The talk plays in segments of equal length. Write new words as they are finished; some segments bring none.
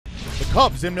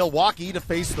Cubs in Milwaukee to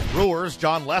face the Brewers.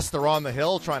 Jon Lester on the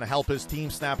hill trying to help his team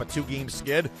snap a 2-game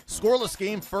skid. Scoreless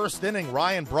game first inning.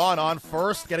 Ryan Braun on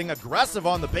first, getting aggressive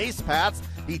on the base paths.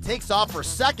 He takes off for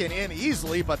second in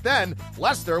easily, but then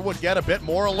Lester would get a bit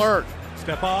more alert.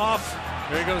 Step off.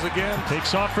 There he goes again.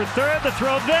 Takes off for third. The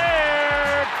throw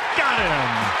there. Got him.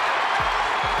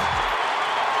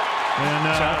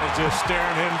 And Johnny just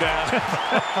staring him down.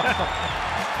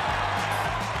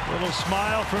 Little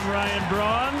smile from Ryan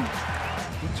Braun.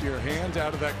 Get your hands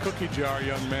out of that cookie jar,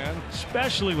 young man.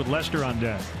 Especially with Lester on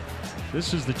deck.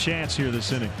 This is the chance here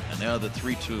this inning. And now the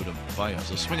 3-2 to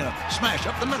Baez. A swing and a smash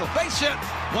up the middle. Base hit.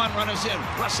 One run is in.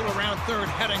 Russell around third,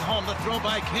 heading home. The throw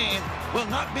by Kane will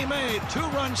not be made.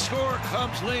 2-run score.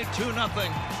 Cubs lead 2-0.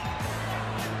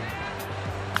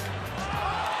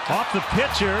 Off the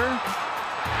pitcher.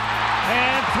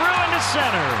 And through into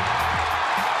center.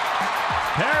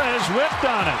 Perez whipped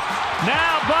on it.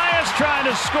 Now Baez trying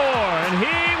to score, and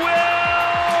he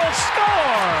will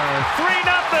score.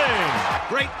 3-0.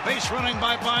 Great base running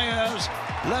by Baez.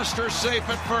 Lester safe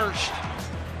at first.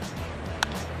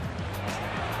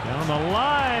 Down the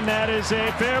line, that is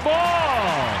a fair ball.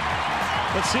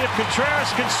 Let's see if Contreras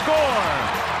can score.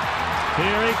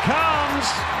 Here he comes.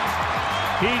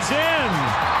 He's in.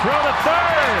 Throw to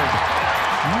third.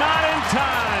 Not in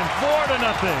time.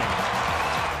 4-0.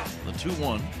 The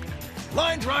 2-1.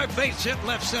 Line drive, base hit,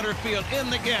 left center field in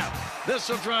the gap. This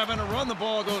will drive in a run. The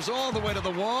ball goes all the way to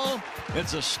the wall.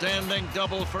 It's a standing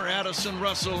double for Addison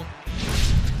Russell.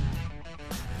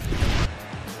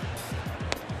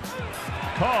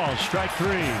 Call, strike 3.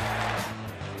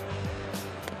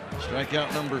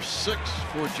 Strikeout number 6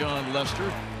 for Jon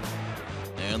Lester.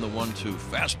 And the 1-2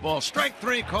 fastball. Strike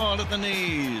 3 called at the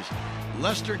knees.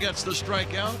 Lester gets the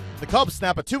strikeout. The Cubs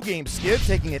snap a 2-game skid,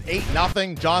 taking it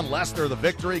 8-0. Jon Lester the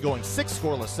victory, going 6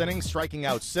 scoreless innings, striking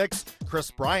out 6. Chris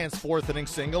Bryant's 4th inning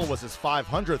single was his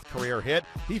 500th career hit.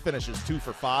 He finishes 2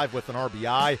 for 5 with an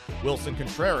RBI. Wilson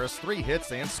Contreras 3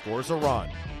 hits and scores a run.